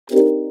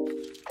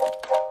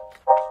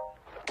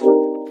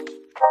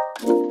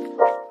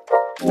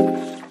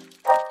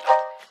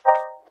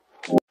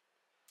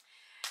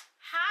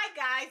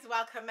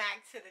welcome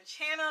back to the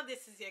channel.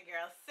 This is your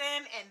girl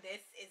Syn, and this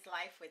is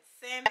Life with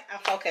Syn. I'm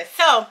focused.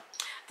 So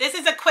this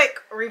is a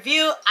quick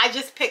review. I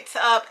just picked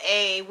up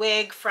a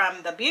wig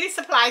from the beauty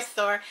supply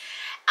store,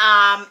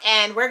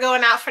 and we're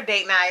going out for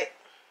date night,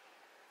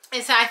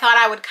 and so I thought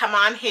I would come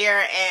on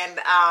here and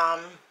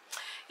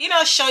you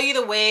know, show you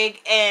the wig.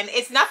 And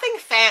it's nothing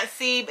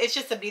fancy, it's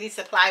just a beauty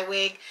supply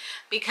wig,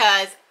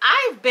 because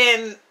I've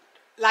been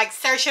like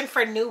searching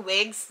for new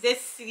wigs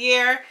this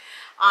year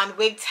on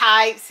wig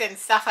types and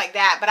stuff like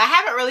that, but I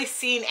haven't really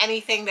seen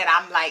anything that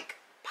I'm like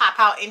pop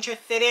out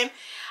interested in.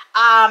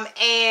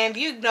 And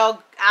you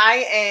know,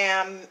 I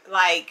am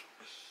like,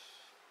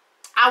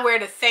 I wear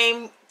the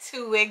same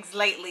two wigs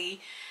lately.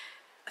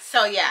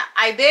 So yeah,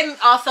 I did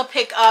also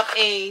pick up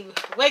a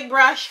wig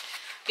brush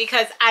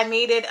because I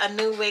needed a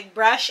new wig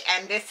brush,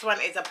 and this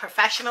one is a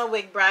professional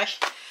wig brush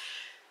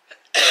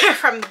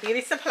from the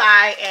beauty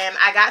supply. And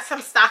I got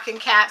some stocking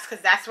caps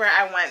because that's where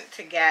I went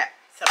to get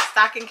some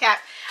stocking caps.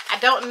 I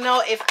don't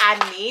know if I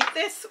need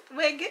this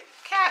wig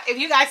cap. If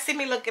you guys see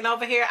me looking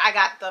over here, I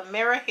got the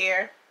mirror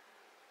here.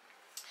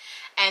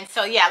 And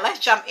so yeah, let's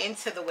jump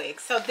into the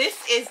wig. So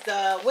this is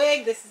the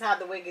wig. This is how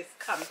the wig is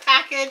come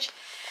packaged.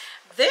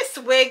 This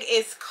wig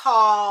is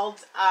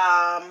called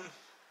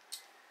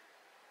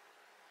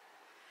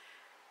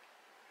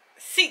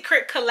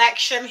Secret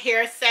Collection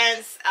Hair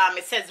Sense.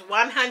 It says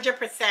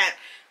 100%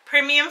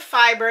 premium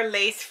fiber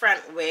lace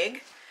front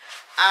wig.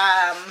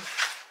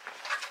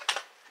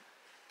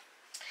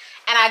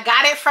 And I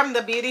got it from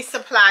the beauty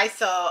supply,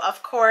 so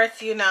of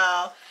course, you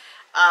know,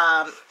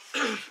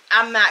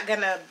 I'm not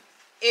gonna,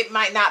 it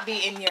might not be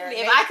in your,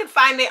 if I could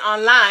find it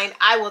online,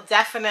 I will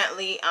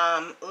definitely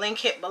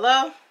link it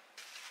below.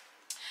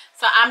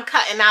 So I'm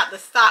cutting out the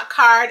stock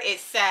card. It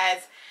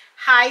says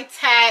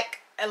high-tech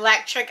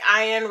electric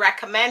iron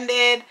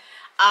recommended.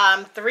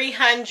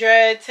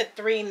 300 to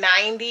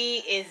 390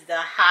 is the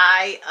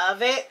high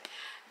of it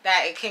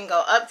that it can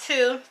go up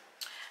to.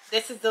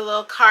 This is the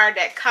little card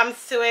that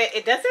comes to it.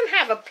 It doesn't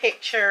have a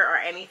picture or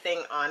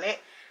anything on it.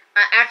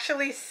 I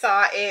actually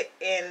saw it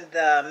in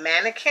the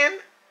mannequin.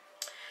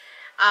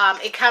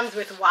 It comes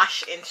with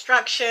wash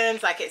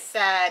instructions. Like it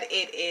said,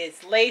 it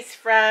is lace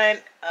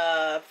front,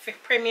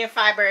 premium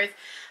fibers.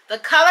 The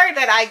color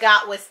that I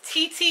got was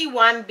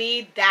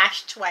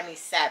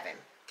TT1B-27.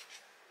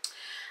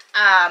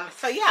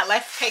 So yeah,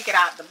 let's take it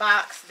out the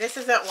box. This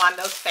isn't one of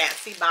those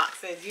fancy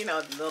boxes, you know,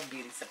 the little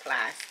beauty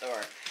supply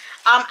store.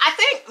 I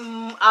think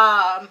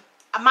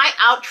my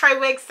out tray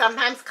wig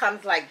sometimes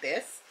comes like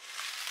this.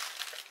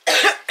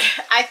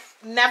 I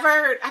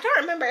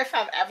don't remember if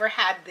I've ever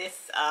had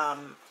this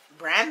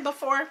brand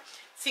before.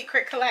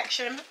 Secret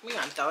Collection. We're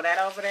gonna throw that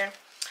over there.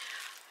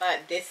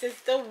 But this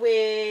is the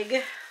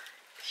wig.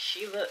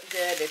 She looked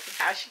good. This is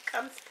how she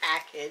comes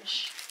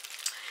packaged.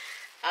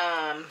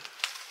 And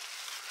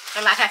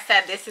like I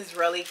said, this is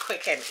really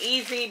quick and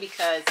easy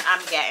because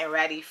I'm getting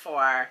ready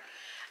for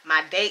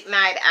my date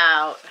night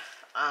out.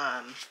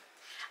 I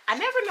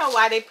never know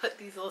why they put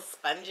these little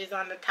sponges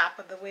on the top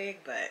of the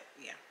wig, but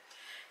yeah.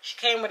 She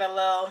came with a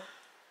little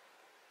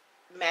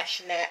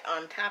mesh net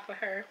on top of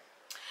her.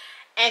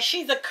 And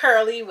she's a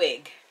curly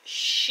wig.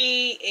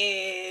 She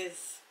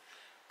is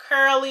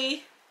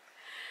curly.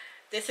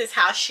 This is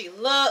how she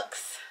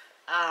looks.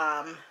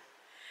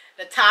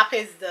 The top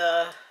is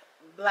the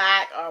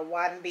black or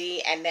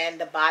 1B, and then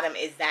the bottom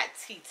is that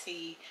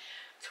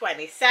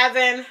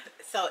TT27.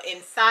 So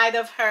inside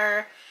of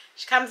her,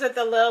 she comes with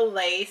a little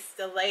lace.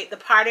 The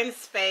parting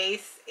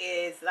space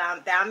is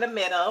down the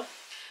middle.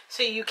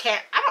 So you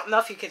can't, I don't know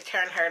if you could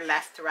turn her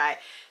left to right.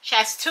 She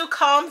has two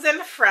combs in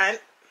the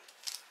front.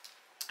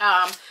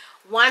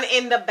 One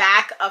in the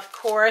back, of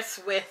course,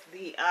 with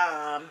the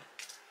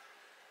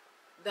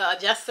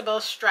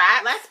adjustable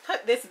strap. Let's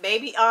put this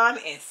baby on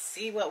and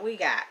see what we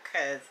got,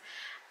 because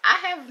I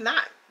have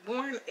not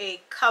worn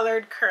a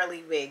colored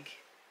curly wig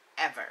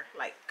ever,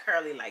 like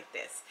curly like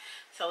this.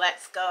 So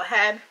let's go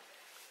ahead.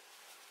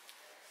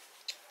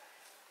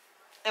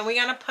 And we're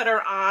going to put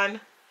her on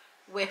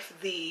with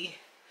the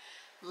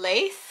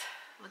lace.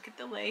 Look at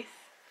the lace.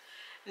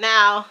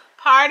 Now,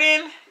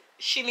 pardon,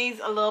 she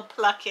needs a little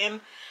plucking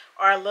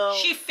or a little...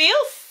 She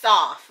feels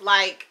soft,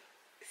 like,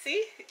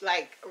 see?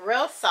 Like,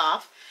 real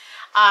soft.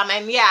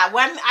 And yeah,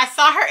 when I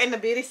saw her in the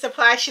beauty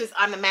supply, she was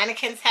on the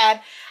mannequin's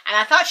head. And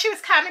I thought she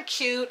was kind of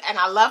cute. And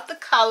I love the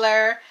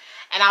color.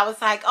 And I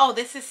was like, oh,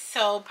 this is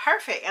so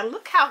perfect. And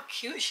look how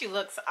cute she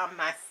looks on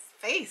my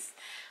face.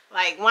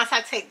 Like, once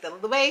I take the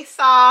lace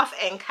off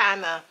and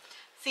kind of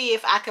see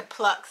if I could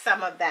pluck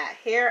some of that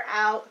hair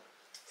out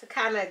to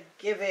kind of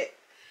give it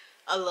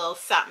a little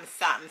something,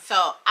 something.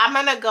 So I'm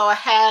going to go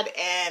ahead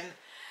and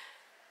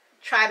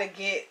try to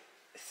get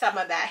some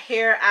of that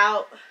hair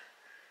out.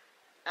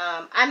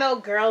 I know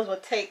girls will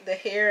take the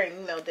hair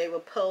and, you know, they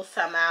will pull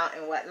some out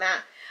and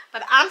whatnot.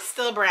 But I'm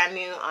still brand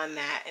new on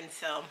that. And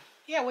so,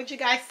 yeah, what'd you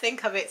guys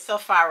think of it so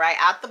far right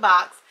out the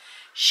box?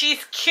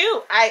 She's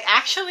cute. I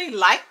actually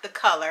like the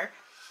color.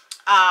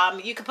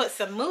 You can put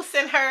some mousse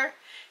in her.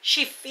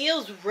 She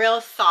feels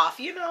real soft,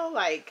 you know,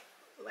 like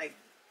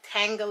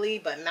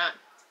tangly, but not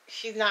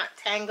She's not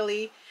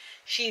tangly.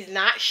 She's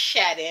not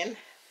shedding.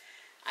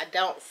 I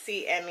don't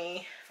see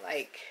any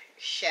like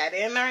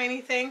shedding or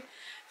anything,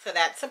 so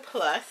that's a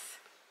plus.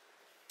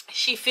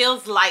 She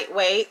feels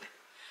lightweight.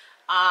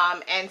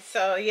 And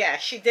so yeah,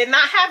 she did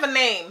not have a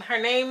name. Her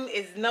name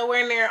is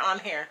nowhere near on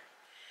here.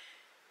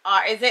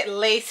 Or is it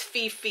Lace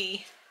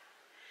Fifi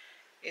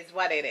is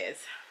what it is.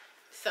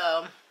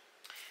 So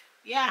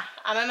yeah,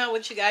 I don't know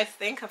what you guys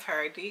think of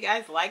her. Do you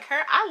guys like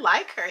her? I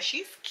like her.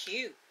 She's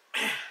cute.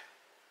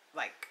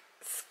 Like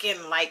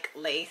skin like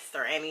lace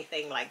or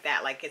anything like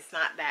that. Like it's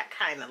not that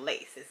kind of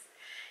lace.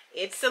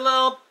 It's a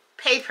little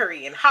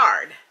papery and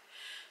hard.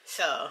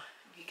 So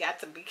you got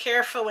to be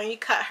careful when you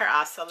cut her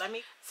off.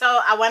 So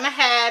I went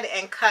ahead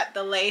and cut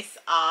the lace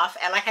off.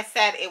 And like I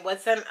said, it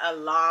wasn't a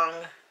long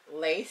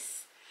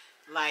lace,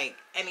 like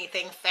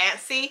anything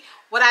fancy.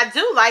 What I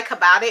do like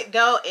about it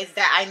though is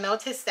that I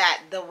noticed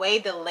that the way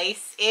the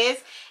lace is,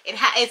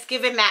 it's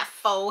giving that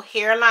faux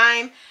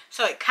hairline,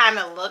 so it kind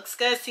of looks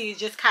good. So you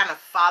just kind of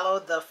follow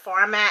the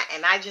format,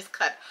 and I just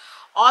cut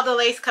all the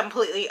lace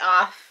completely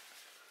off.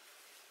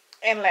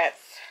 And let's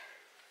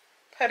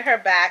put her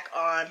back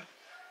on.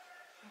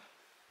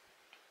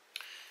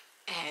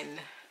 And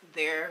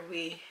there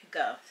we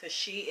go. So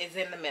she is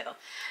in the middle.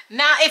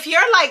 Now, if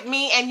you're like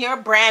me and you're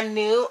brand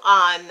new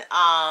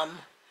on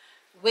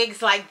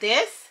wigs like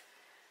this,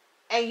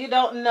 and you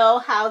don't know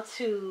how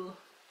to,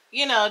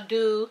 you know,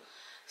 do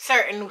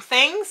certain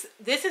things,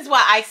 this is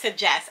what I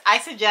suggest. I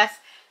suggest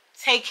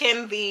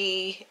taking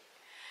the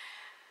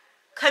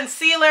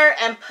concealer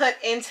and put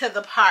into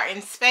the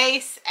parting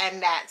space,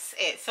 and that's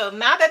it. So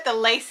now that the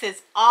lace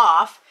is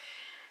off,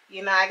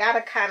 you know, I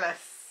gotta kind of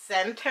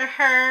center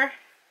her.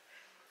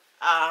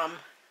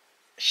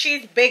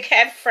 She's big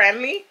head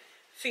friendly,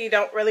 so you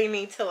don't really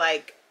need to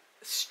like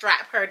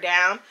strap her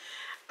down.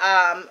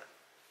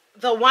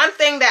 The one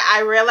thing that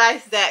I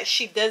realized that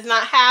she does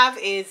not have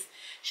is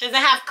she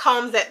doesn't have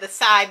combs at the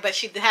side, but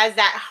she has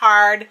that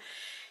hard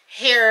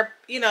hair,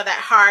 you know,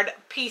 that hard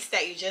piece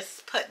that you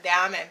just put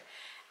down. And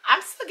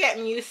I'm still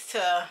getting used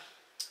to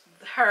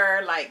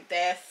her like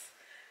this.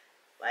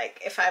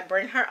 Like if I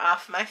bring her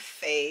off my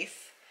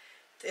face,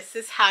 this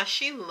is how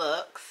she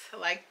looks,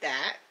 like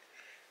that.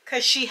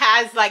 Because she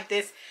has like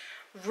this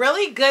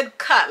really good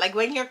cut. Like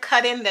when you're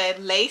cutting the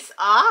lace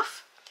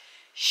off,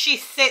 she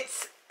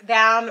sits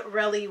down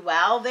really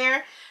well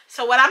there.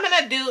 So what I'm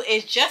going to do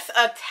is just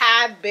a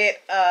tad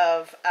bit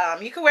of,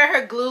 you can wear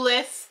her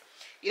glueless.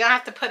 You don't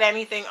have to put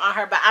anything on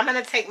her, but I'm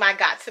going to take my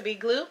Got2b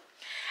glue.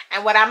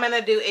 And what I'm going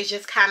to do is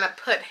just kind of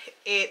put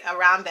it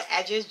around the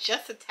edges,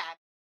 just a tad.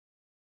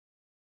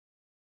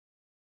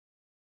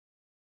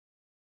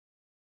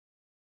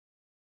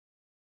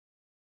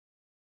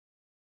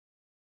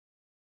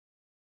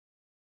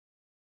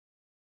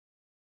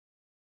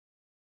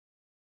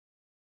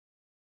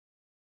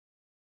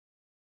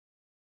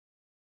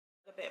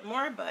 A bit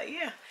more, but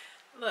yeah,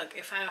 look,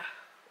 if I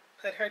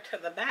put her to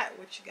the back,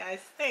 what you guys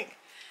think?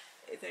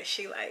 Isn't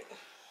she like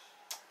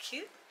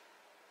cute?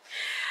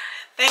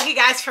 Thank you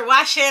guys for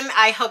watching.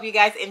 I hope you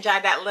guys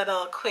enjoyed that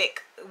little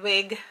quick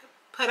wig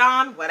put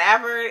on,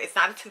 whatever. It's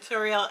not a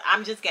tutorial.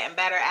 I'm just getting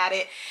better at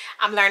it.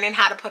 I'm learning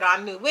how to put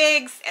on new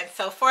wigs and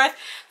so forth.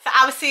 So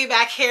I will see you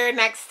back here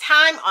next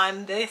time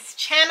on this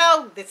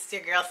channel. This is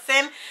your girl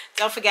Syn.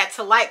 Don't forget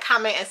to like,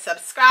 comment, and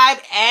subscribe,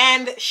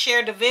 and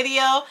share the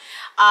video.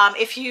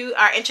 If you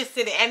are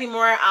interested in any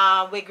more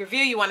wig review,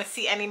 you want to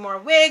see any more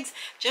wigs,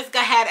 just go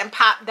ahead and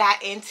pop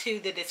that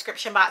into the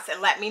description box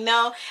and let me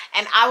know.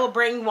 And I will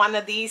bring one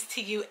of these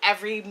to you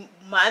every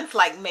month,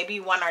 like maybe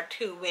 1 or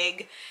 2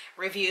 wig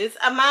reviews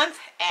a month.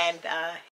 And